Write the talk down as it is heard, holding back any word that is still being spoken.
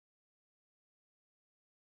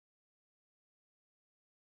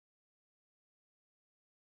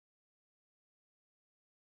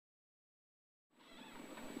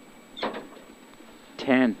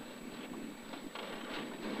10.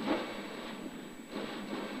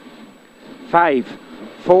 5,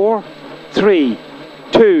 4, 3,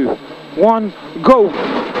 2, 1, go.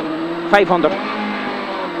 500.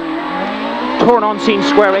 Turn unseen,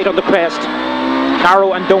 square 8 on the crest.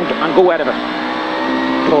 Narrow and don't, and go out of it.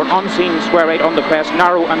 Turn unseen, square 8 on the crest.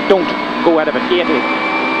 Narrow and don't, go out of it. 80.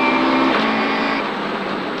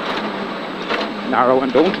 Narrow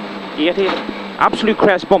and don't. 80. Absolute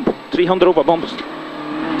crest bump. 300 over bumps.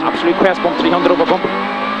 Absolute crest bump. 300 over bump.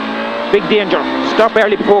 Big danger. Stop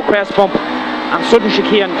early before crest bump. And sudden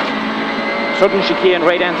chicane. Sudden chicane,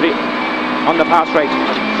 right entry on the pass right.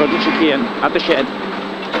 Sudden chicane at the shed.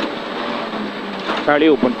 Fairly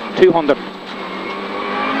open. 200.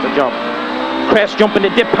 Good job. Crest jump in the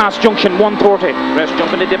dip past junction 130. Crest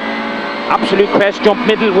jump in the dip. Absolute crest jump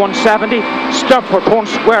middle 170. Stop for turn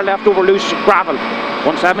square left over loose gravel.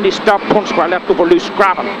 170. Stop, turn square left over loose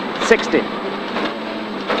gravel. 60.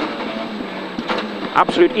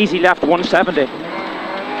 Absolute easy left 170.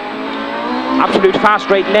 Absolute fast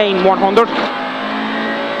right lane 100.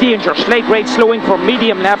 Danger, slate right slowing for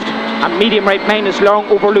medium left and medium right minus long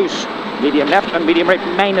over loose. Medium left and medium right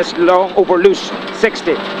minus long over loose.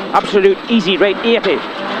 60. Absolute easy right 80.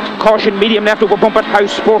 Caution, medium left over bump at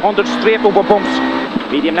house 400 straight over bumps.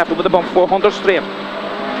 Medium left over the bump 400 straight.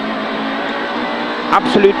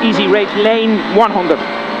 Absolute easy right lane 100.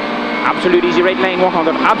 Absolute easy right lane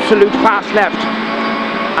 100. Absolute fast left.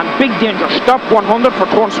 And big danger, stop 100 for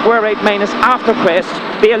turn square 8 minus after crest,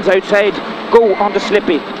 bails outside, go on the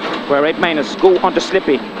slippy, square 8 minus, go on the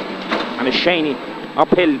slippy, and a shiny,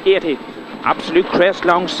 uphill 80, absolute crest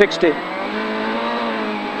long 60,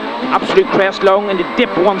 absolute crest long in the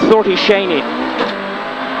dip 130 shiny,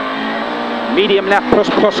 medium left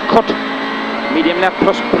plus cut, medium left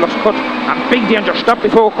plus cut, and big danger, stop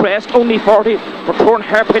before crest, only 40 for turn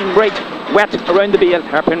hairpin right, wet around the bail,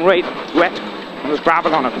 hairpin right, wet. And there's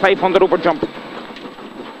gravel on it. 500 over jump. That's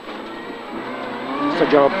the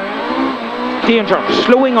job. Danger.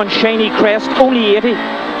 Slowing on shiny crest. Only 80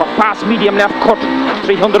 for fast medium left cut.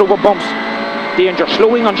 300 over bumps. Danger.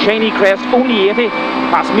 Slowing on shiny crest. Only 80.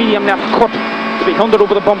 Fast medium left cut. 300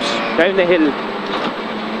 over the bumps. Down the hill.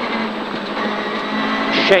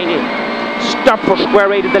 Shiny. Stop for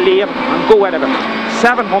square 8 of the lane and go out of it.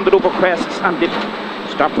 700 over crests and dip.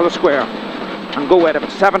 Stop for the square and go out of it.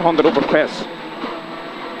 700 over crests.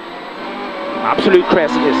 Absolute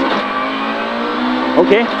crest it is.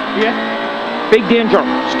 Okay? Yeah. Big danger.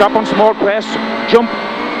 Stop on small crest. Jump.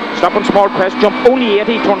 Stop on small crest. Jump only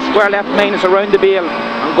 80. Turn square left minus around the bail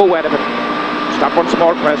and go out of it. Stop on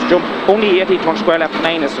small crest. Jump only 80. Turn square left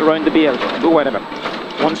minus around the bail. Go out of it.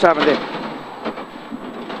 170.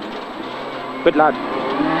 Good lad.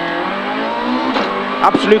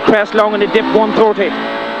 Absolute crest long in the dip 130.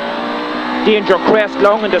 Danger crest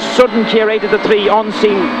long in the sudden clear 8 of the 3,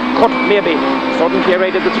 unseen, cut maybe. Sudden clear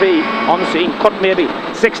 8 of the 3, unseen, cut maybe.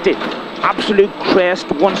 60. Absolute crest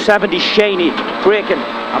 170 shiny braking.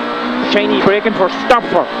 Shiny braking for stop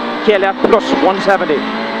for KLF plus 170.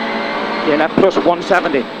 KLF plus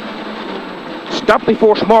 170. Stop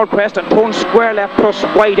before small crest and turn square left plus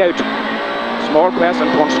wide out. Small crest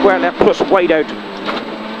and turn square left plus wide out.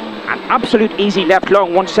 And absolute easy left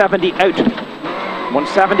long 170 out.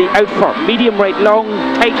 170 out for medium right long,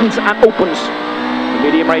 tightens and opens.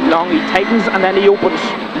 Medium right long, he tightens and then he opens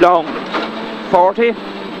long. 40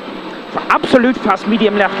 for absolute fast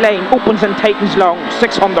medium left lane, opens and tightens long.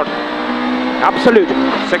 600. Absolute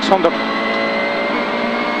 600.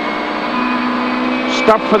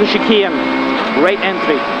 Stop for the chicane. Right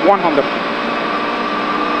entry 100.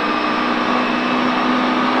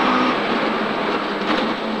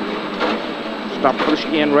 Stop for the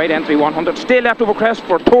chicane, right entry 100. Stay left over crest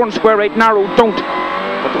for turn square right narrow, don't.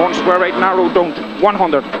 For turn square right narrow, don't.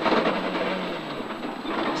 100.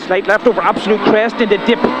 Slight left over absolute crest in the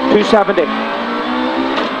dip, 270.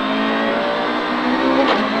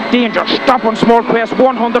 Danger, stop on small crest,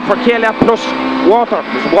 100 for KLF plus water.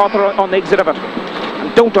 There's water on the exit of it.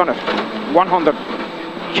 And don't on it. 100.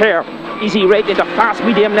 Care, easy right into fast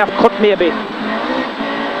medium left cut maybe.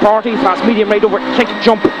 40, fast medium right over kick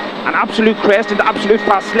jump. An absolute crest into absolute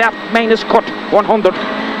fast left minus cut 100.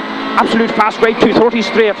 Absolute fast right 230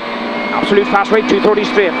 straight. Absolute fast right 230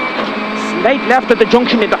 straight. Slight left at the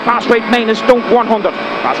junction into fast right minus don't 100.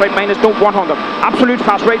 Fast right minus don't 100. Absolute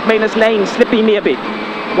fast right minus lane slippy maybe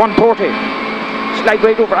 140. Slight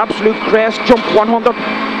right over absolute crest jump 100.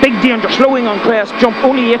 Big danger slowing on crest jump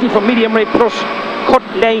only 80 for medium right plus cut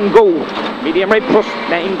lane go. Medium right plus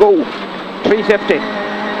lane go 350.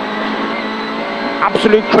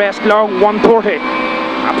 Absolute crest long 130.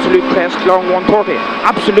 Absolute crest, long 130.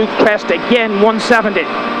 Absolute crest again, 170.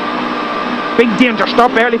 Big danger,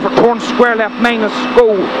 stop early for turn square left, minus,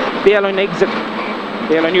 go. Bail on exit.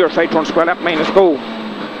 Bail on your side, turn square left, minus, go.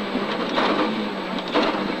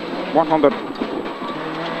 100.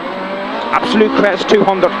 Absolute crest,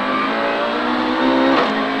 200.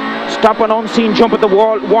 Stop an unseen, jump at the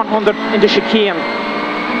wall, 100 into chicane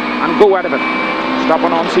and go out of it. Stop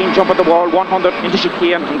an unseen, jump at the wall, 100 into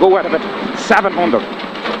chicane and go out of it. 700.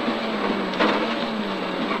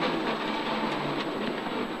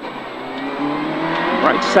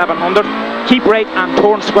 Right, 700. Keep right and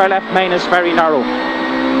turn square left, minus, very narrow.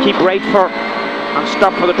 Keep right for and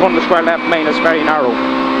stop for the turn to square left, minus, very narrow.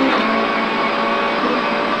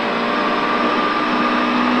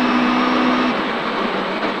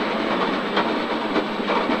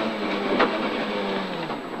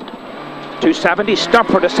 .270, stop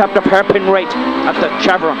for deceptive hairpin right at the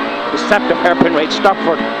chevron. Deceptive hairpin right, stop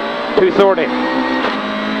for 230.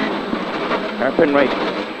 Hairpin right.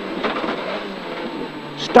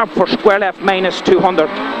 Stop for square left, minus 200.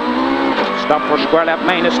 Stop for square left,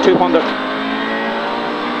 minus 200.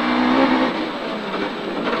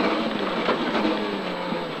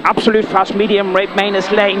 Absolute fast medium right, minus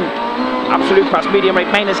lane. Absolute fast medium right,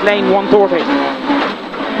 minus lane, 130.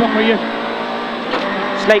 What were you?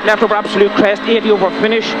 Slight left over absolute crest, 80 over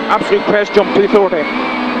finish, absolute crest jump 230.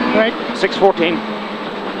 Right. 6:14.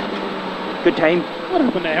 Good time. What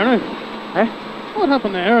happened there now? Eh? What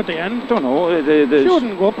happened there at the end? Don't know.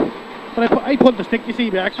 Shouldn't go up. But I pulled the stick, you see,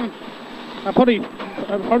 by accident. I probably...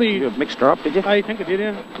 You mixed her up, did you? I think I did,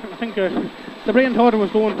 yeah. I think the brain thought I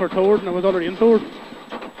was going for third and I was already in third.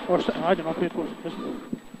 Or I don't know if it was.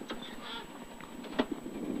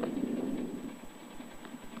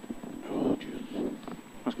 Oh, Jesus.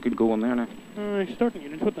 That's good going there now. He's starting to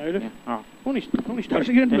get into it now, yeah. Oh. Only starting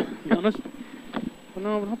to get into it, to be honest. But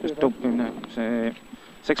no, we're happy with that.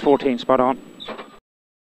 6:14, spot on.